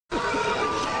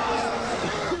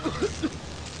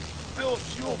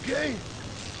You okay?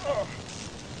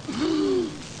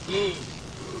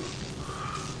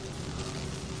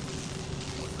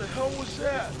 What the hell was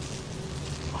that?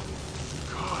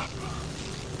 Cop.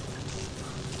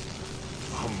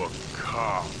 I'm a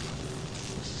cop.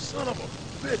 Son of a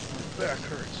bitch, my back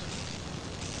hurts.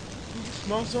 You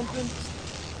smell something?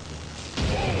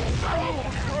 Oh,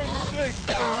 for Christ's sake!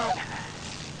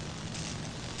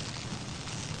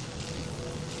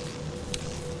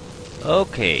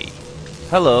 Okay,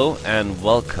 hello and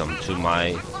welcome to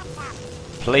my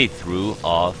playthrough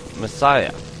of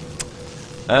Messiah.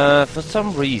 For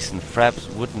some reason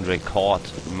Fraps wouldn't record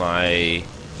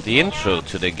the intro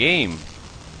to the game,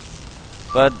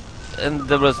 but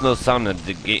there was no sound in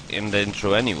the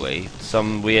intro anyway.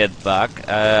 Some weird bug.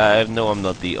 I know I'm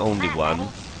not the only one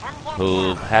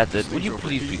who had it. Would you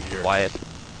please be quiet?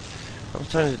 I was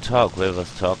trying to talk,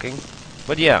 whoever's talking.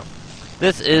 But yeah,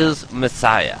 this is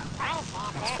Messiah.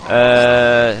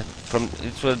 It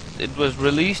was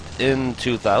released in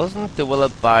 2000,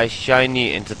 developed by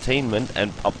Shiny Entertainment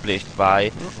and published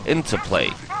by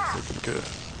Interplay.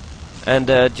 And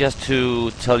just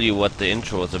to tell you what the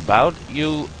intro was about,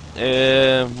 you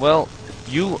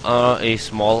are a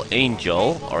small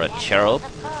angel or a cherub,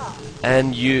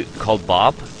 and you called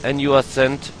Bob, and you are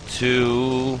sent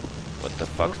to what the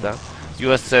fuck's that?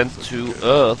 You are sent to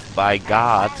Earth by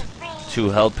God to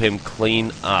help him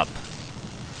clean up.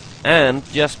 And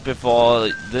just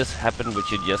before this happened,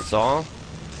 which you just saw,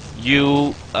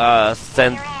 you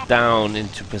sent down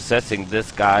into possessing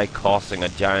this guy, causing a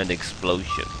giant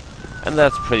explosion. And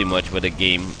that's pretty much where the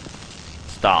game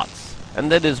starts.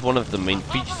 And that is one of the main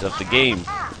features of the game,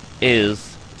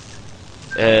 is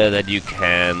that you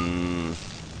can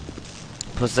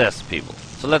possess people.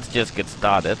 So let's just get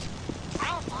started.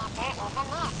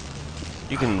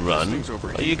 You can run,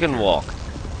 or you can walk.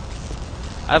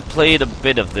 I've played a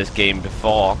bit of this game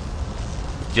before,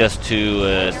 just to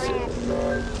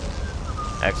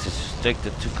access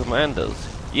restricted to commanders.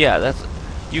 Yeah, that's,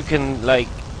 you can, like,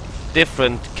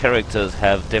 different characters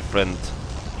have different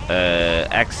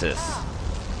access.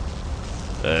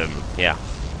 Yeah.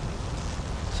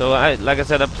 So like I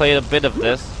said, I played a bit of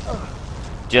this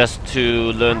just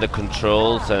to learn the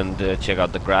controls and check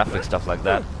out the graphics, stuff like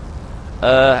that.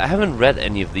 I haven't read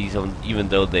any of these, even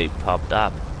though they popped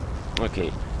up.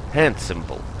 Okay, hand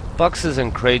symbol. Boxes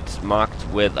and crates marked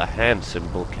with a hand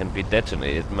symbol can be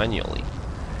detonated manually.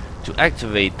 To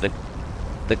activate the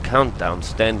countdown,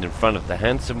 stand in front of the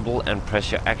hand symbol and press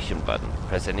your action button.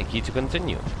 Press any key to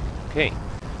continue. Okay,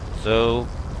 so...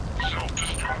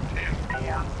 Self-destruct in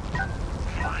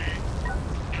 4,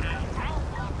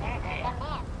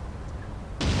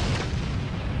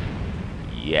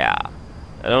 3, 2... Yeah.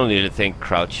 I don't really think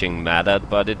crouching mattered,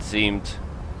 but it seemed...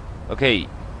 Okay,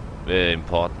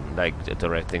 important, like the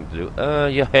right thing to do.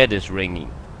 Your head is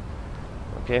ringing.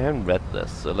 Okay, I haven't read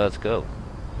this, so let's go.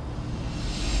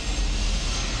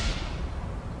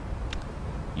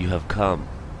 You have come.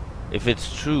 If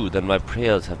it's true, then my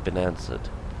prayers have been answered.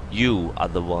 You are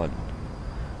the one.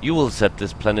 You will set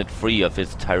this planet free of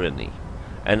its tyranny,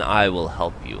 and I will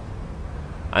help you.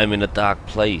 I am in a dark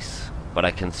place, but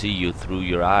I can see you through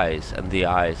your eyes and the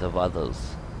eyes of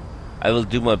others. I will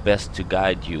do my best to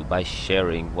guide you by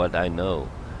sharing what I know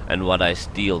and what I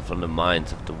steal from the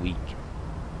minds of the weak.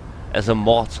 As a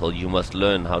mortal, you must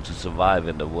learn how to survive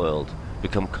in the world,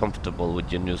 become comfortable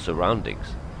with your new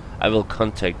surroundings. I will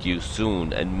contact you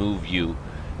soon and move you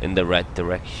in the right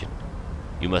direction.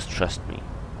 You must trust me.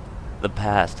 The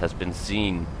past has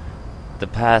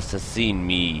seen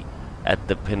me at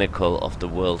the pinnacle of the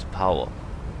world's power,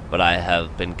 but I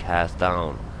have been cast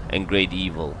down, and great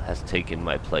evil has taken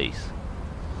my place.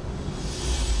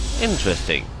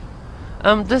 Interesting.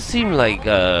 This seemed like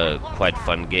a quite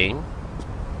fun game,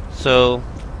 so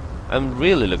I'm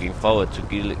really looking forward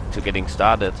to getting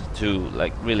started, to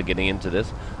like really getting into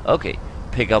this. Okay,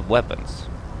 pick up weapons.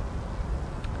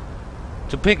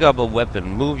 To pick up a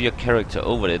weapon, move your character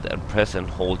over it and press and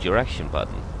hold your action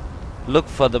button. Look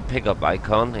for the pickup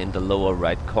icon in the lower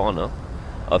right corner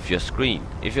of your screen.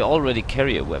 If you already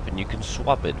carry a weapon, you can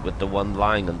swap it with the one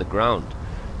lying on the ground.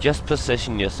 Just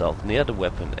position yourself near the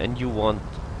weapon you want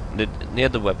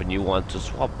to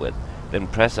swap with, then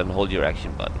press and hold your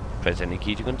action button. Press any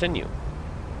key to continue.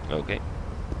 Okay.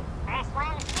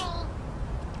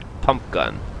 Pump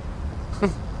gun.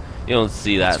 You don't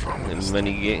see that in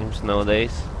many games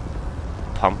nowadays.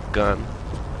 Pump gun.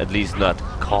 At least not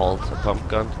called a pump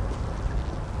gun.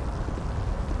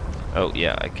 Oh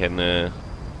yeah, I can let's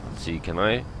see, can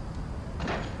I?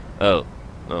 Oh,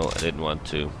 no, I didn't want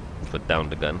to put down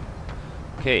the gun.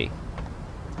 Okay.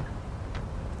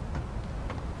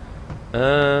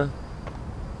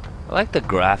 I like the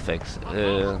graphics,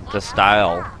 the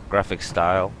style, graphic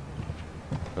style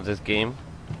of this game.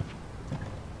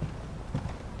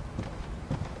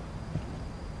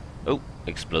 Oh,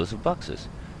 explosive boxes.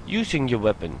 Using your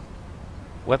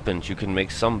weapons, you can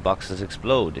make some boxes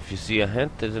explode. If you see a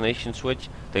hand detonation switch,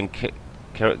 then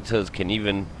characters can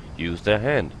even use their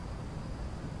hand.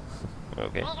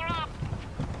 Okay.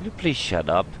 Will you please shut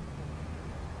up?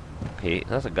 Okay,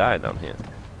 there's a guy down here.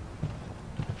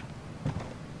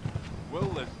 Will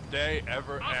this day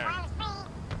ever end?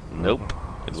 Nope,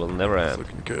 it will never It's end.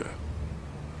 looking good.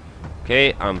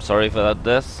 Okay, I'm sorry for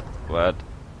that, but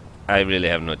I really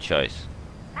have no choice.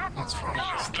 What's wrong with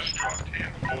this thing? Self-destruct in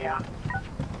 4,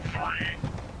 3,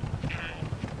 2,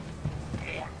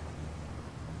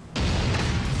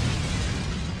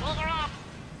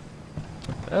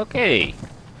 1. Okay,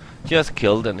 just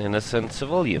killed an innocent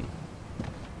civilian.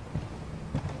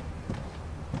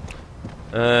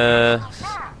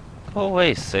 Go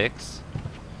away, 6.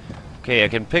 Okay, I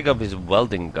can pick up his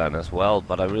welding gun as well,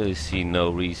 but I really see no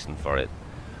reason for it.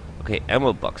 Okay,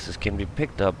 ammo boxes can be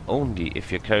picked up only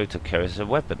if your character carries a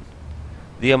weapon.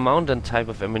 The amount and type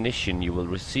of ammunition you will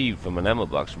receive from an ammo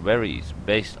box varies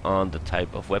based on the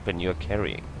type of weapon you are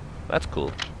carrying. That's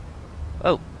cool.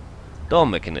 Oh, door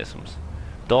mechanisms.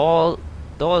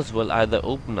 Doors will either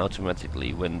open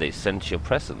automatically when they sense your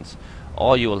presence,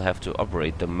 or you will have to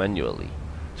operate them manually.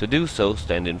 To do so,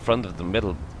 stand in front of the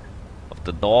middle of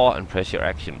the door and press your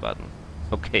action button.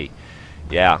 Okay,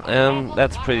 yeah,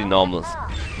 that's pretty normal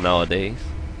nowadays.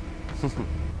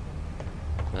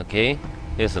 Okay,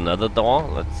 here's another door.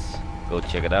 Let's go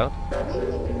check it out.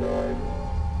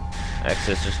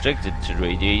 Access restricted to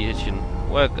radiation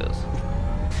workers.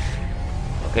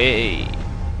 Okay,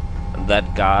 and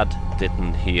that guard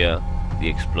didn't hear the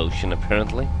explosion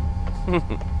apparently.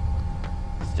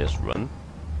 Let's just run.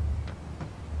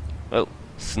 Oh,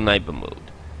 sniper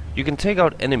mode. You can take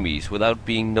out enemies without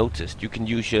being noticed. You can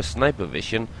use your sniper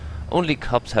vision. Only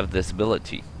cops have this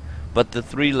ability. But the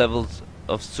 3 levels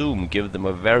of zoom give them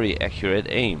a very accurate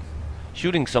aim.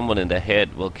 Shooting someone in the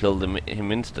head will kill him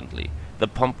instantly. The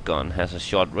pump gun has a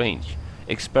short range.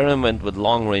 Experiment with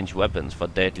long-range weapons for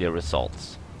deadlier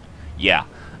results. Yeah,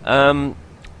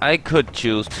 I could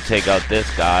choose to take out this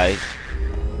guy,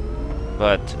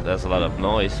 but there's a lot of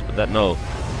noise.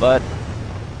 But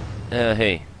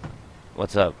hey,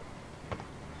 what's up?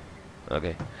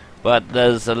 Okay, but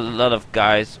there's a lot of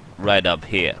guys right up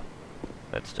here.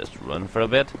 Let's just run for a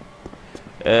bit.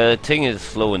 Taking it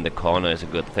slow in the corner is a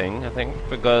good thing, I think,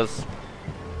 because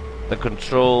the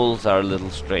controls are a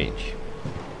little strange.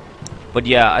 But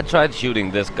yeah, I tried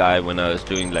shooting this guy when I was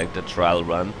doing like the trial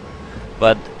run,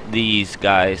 but these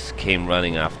guys came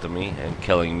running after me and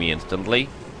killing me instantly,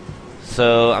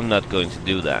 so I'm not going to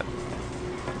do that.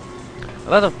 A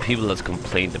lot of people has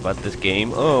complained about this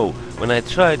game. Oh, when I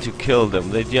try to kill them,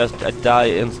 they just die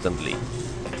instantly.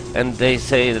 And they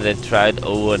say that they tried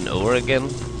over and over again.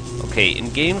 Okay, in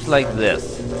games like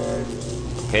this,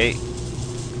 okay,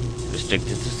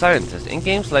 restricted to scientists. In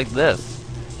games like this,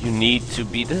 you need to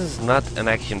be. This is not an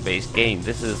action-based game.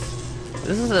 This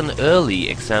is an early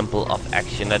example of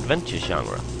action-adventure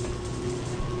genre.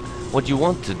 What you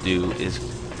want to do is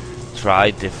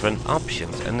try different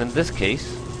options, and in this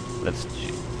case,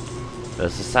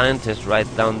 there's a scientist right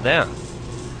down there.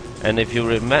 And if you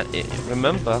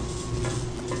remember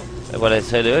what I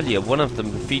said earlier, one of the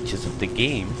features of the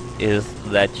game is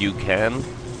that you can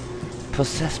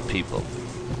possess people.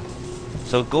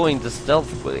 So going the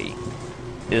stealth way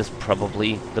is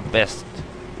probably the best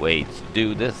way to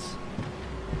do this.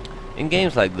 In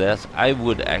games like this, I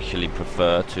would actually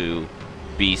prefer to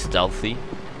be stealthy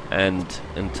and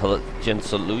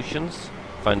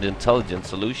find intelligent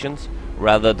solutions,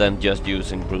 rather than just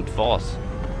using brute force.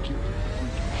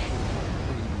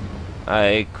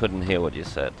 I couldn't hear what you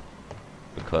said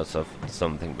because of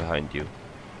something behind you.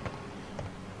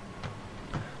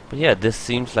 But yeah, this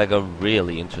seems like a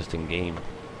really interesting game,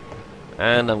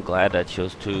 and I'm glad I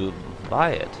chose to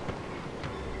buy it.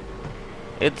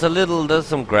 There's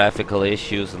some graphical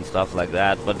issues and stuff like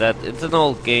that, but it's an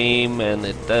old game, and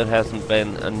there hasn't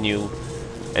been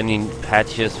any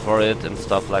patches for it and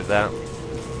stuff like that.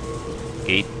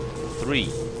 Gate 3.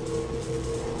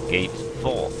 Gate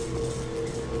 4.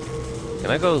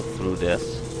 Can I go through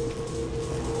this?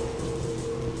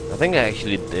 I think I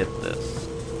actually did this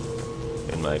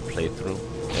in my playthrough,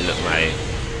 in my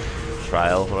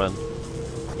trial run.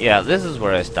 Yeah, this is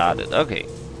where I started. Okay.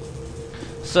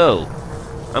 So,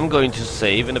 I'm going to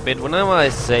save in a bit. Whenever I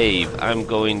save, I'm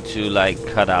going to like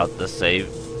cut out the save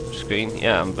screen.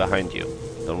 Yeah, I'm behind you.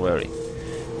 Don't worry.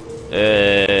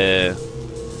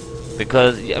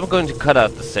 Because I'm going to cut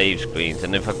out the save screens,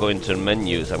 and if I go into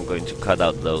menus, I'm going to cut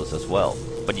out those as well.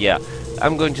 But yeah,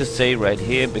 I'm going to say right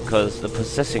here, because the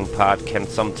possessing part can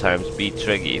sometimes be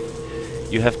tricky.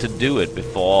 You have to do it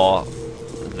before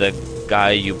the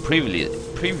guy you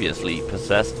previously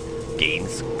possessed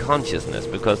gains consciousness,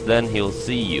 because then he'll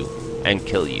see you and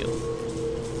kill you.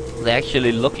 They're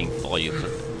actually looking for you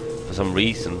for some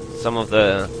reason. Some of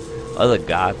the other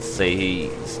gods say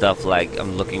stuff like,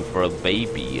 I'm looking for a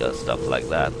baby, or stuff like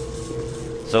that.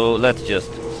 So let's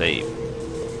just save.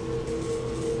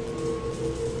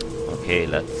 Okay,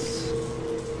 let's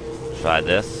try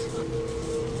this.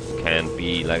 Can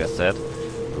be, like I said,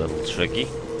 a little tricky.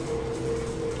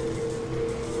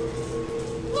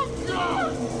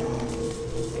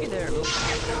 Hey there,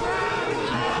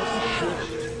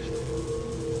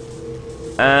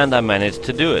 And I managed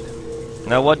to do it.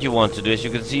 Now what you want to do is,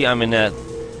 you can see I'm in a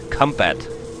combat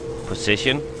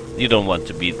position. You don't want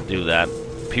to do that.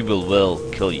 People will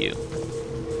kill you.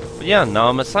 But yeah, now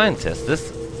I'm a scientist.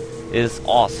 This is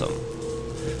awesome.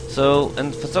 So,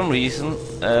 and for some reason,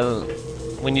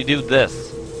 when you do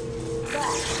this,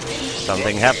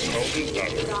 something happens.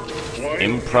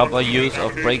 Improper use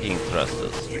of braking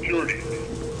thrusters. Security.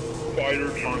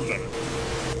 Fighter contact.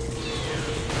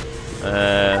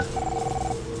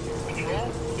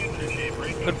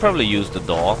 Could probably use the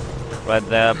door right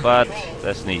there, but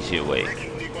there's an easier way.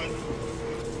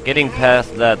 Getting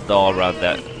past that door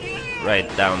right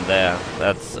down there,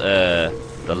 that's the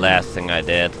last thing I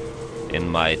did in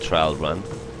my trial run.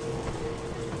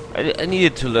 I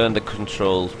needed to learn the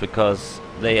controls because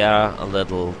they are a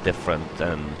little different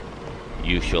than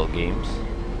usual games.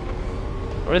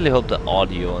 I really hope the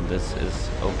audio on this is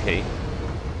okay.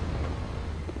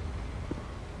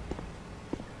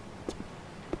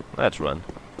 Let's run.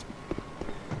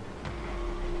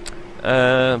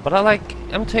 But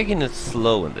I'm taking it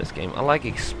slow in this game. I like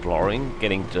exploring,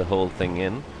 getting the whole thing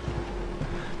in.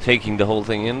 Taking the whole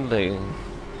thing in,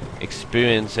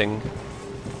 experiencing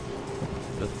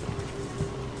the...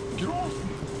 Get off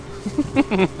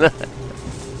me!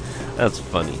 That's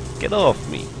funny. Get off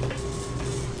me.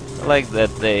 I like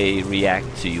that they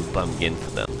react to you bumping into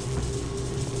them.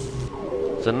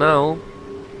 So now,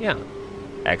 yeah,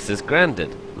 access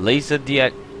granted. Laser I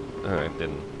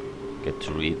didn't get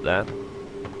to read that.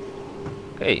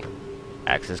 Okay,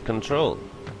 access control.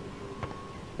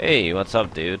 Hey, what's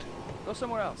up, dude? Go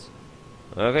somewhere else.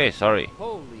 Okay, sorry.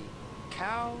 Holy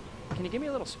cow. Can you give me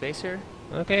a little space here?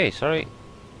 Okay, sorry.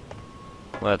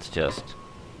 Let's just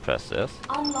press this.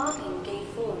 Unlocking gate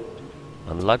 4.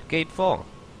 Unlock gate 4.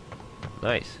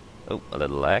 Nice. Oh, a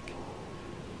little lag.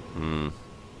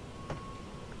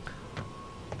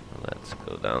 Let's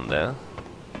go down there.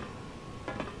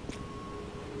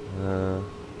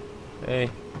 Hey.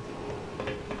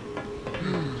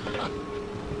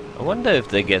 I wonder if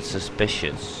they get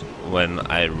suspicious when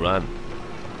I run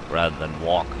rather than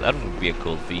walk. That would be a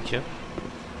cool feature.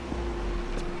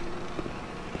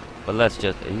 But let's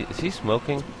just... Is he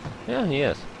smoking? Yeah, he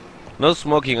is. No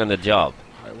smoking on the job.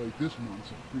 Highlight this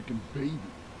month's a freaking baby.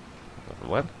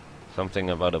 What? Something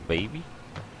about a baby?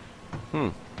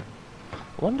 I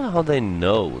wonder how they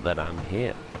know that I'm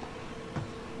here.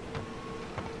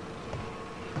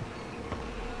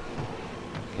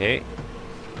 Okay.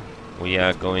 We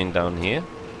are going down here.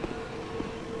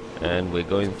 And we're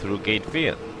going through gate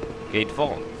 4. Gate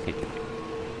 4.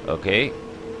 Okay.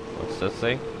 What's this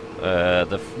thing?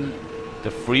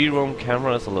 The free roam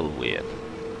camera is a little weird.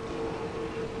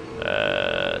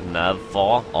 Nav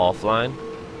 4 offline.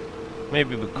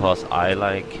 Maybe because I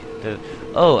like the...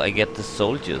 Oh, I get the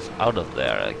soldiers out of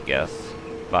there, I guess,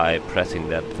 by pressing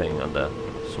that thing on the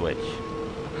switch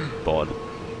board.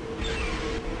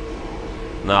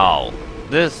 Now,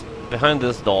 this behind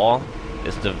this door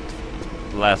is the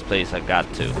last place I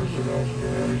got to.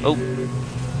 Oh.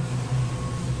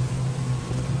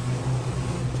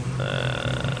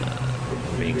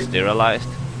 Being sterilized.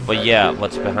 But yeah,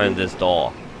 what's behind this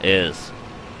door is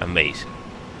amazing.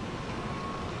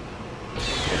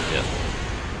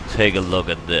 Just take a look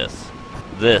at this.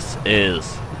 This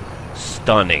is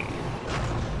stunning.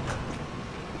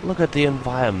 Look at the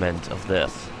environment of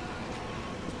this.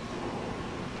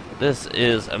 This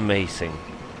is amazing.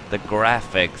 The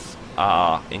graphics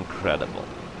are incredible.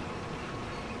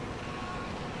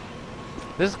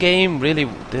 This game really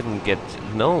didn't get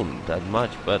known that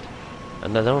much,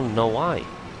 and I don't know why.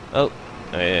 Oh,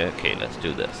 okay, let's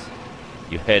do this.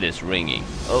 Your head is ringing.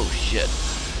 Oh shit.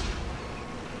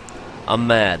 A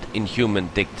mad, inhuman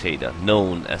dictator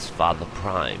known as Father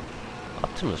Prime,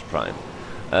 Optimus Prime,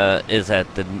 is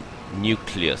at the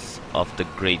nucleus of the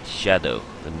Great Shadow.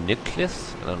 The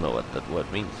nucleus? I don't know what that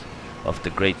word means. of the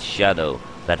great shadow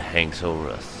that hangs over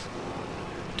us.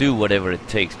 Do whatever it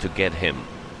takes to get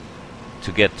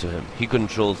to him. He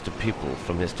controls the people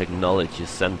from his technology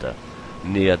center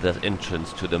near the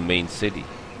entrance to the main city.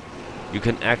 You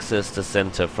can access the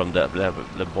center from the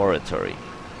laboratory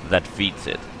that feeds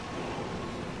it.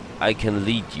 I can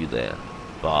lead you there,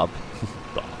 Bob.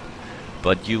 Bob.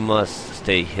 But you must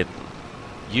stay hidden.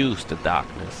 Use the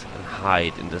darkness and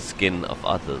hide in the skin of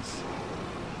others.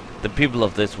 The people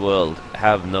of this world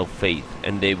have no faith,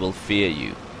 and they will fear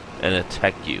you and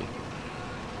attack you.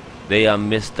 They are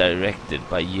misdirected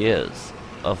by years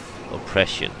of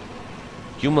oppression.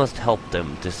 You must help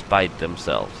them despite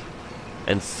themselves,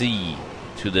 and see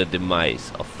to the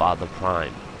demise of Father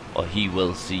Prime, or he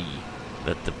will see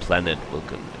that the planet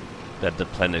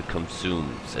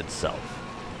consumes itself.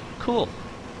 Cool.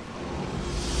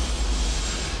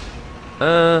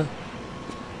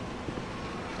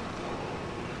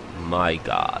 My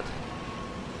God.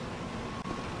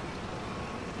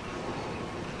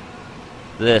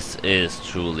 This is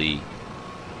truly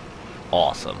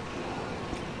awesome.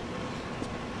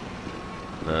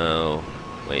 No.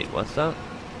 Wait, what's that?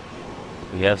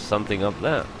 We have something up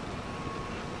there.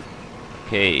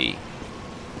 Okay.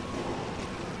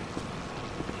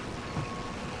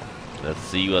 Let's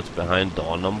see what's behind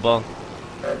door number.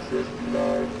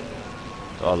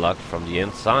 Door locked from the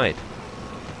inside.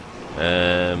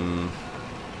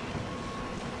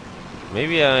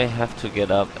 Maybe I have to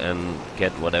get up and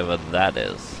get whatever that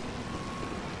is.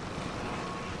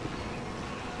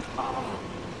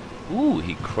 Ooh,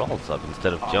 he crawls up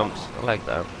instead of jumps. I like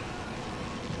that.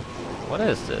 What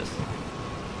is this?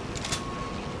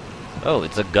 Oh,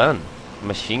 it's a gun.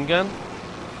 Machine gun?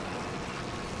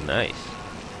 Nice.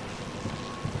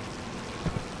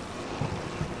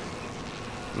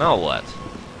 Now what?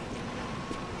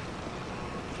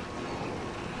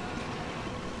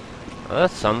 Are there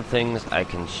some things I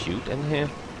can shoot in here?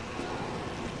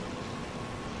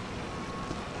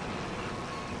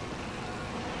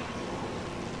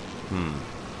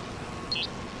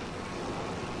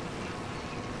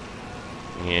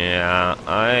 Yeah,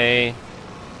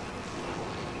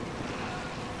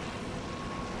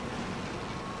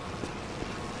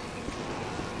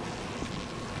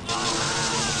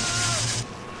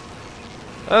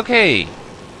 Okay.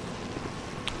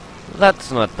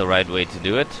 That's not the right way to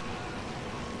do it.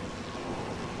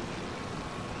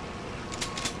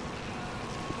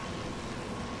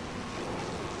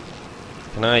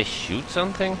 Can I shoot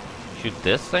something? Shoot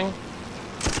this thing?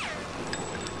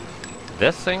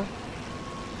 This thing?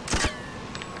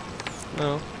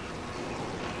 No.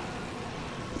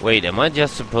 Wait, am I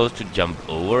just supposed to jump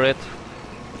over it?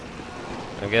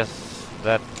 I guess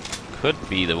that could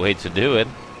be the way to do it.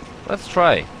 Let's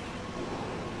try.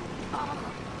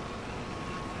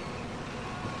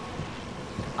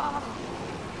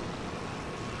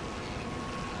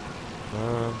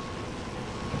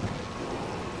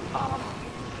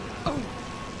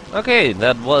 Okay,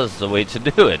 that was the way to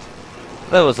do it.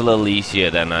 That was a little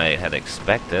easier than I had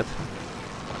expected.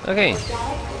 Okay.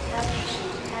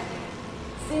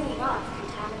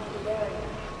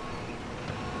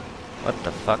 What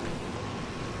the fuck?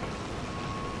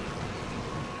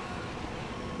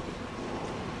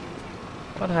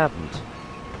 What happened?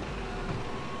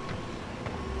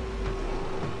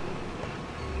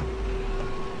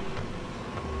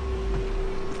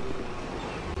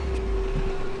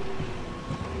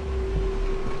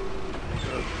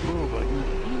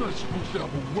 You're not supposed to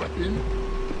have a weapon.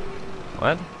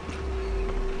 What?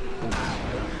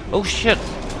 Oh shit!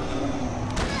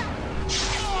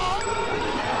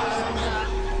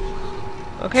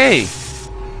 Okay.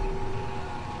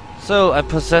 So I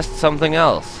possessed something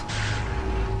else.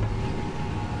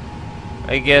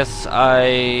 I guess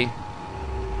I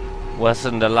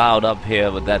wasn't allowed up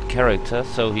here with that character,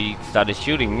 so he started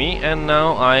shooting me, and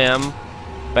now I am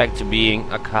back to being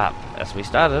a cop as we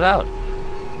started out.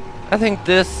 I think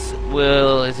this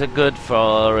is a good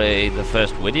for the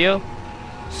first video.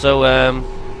 So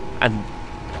and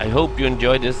I hope you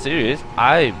enjoyed this series.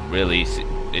 I really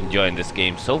enjoying this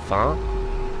game so far.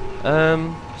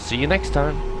 See you next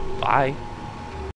time. Bye.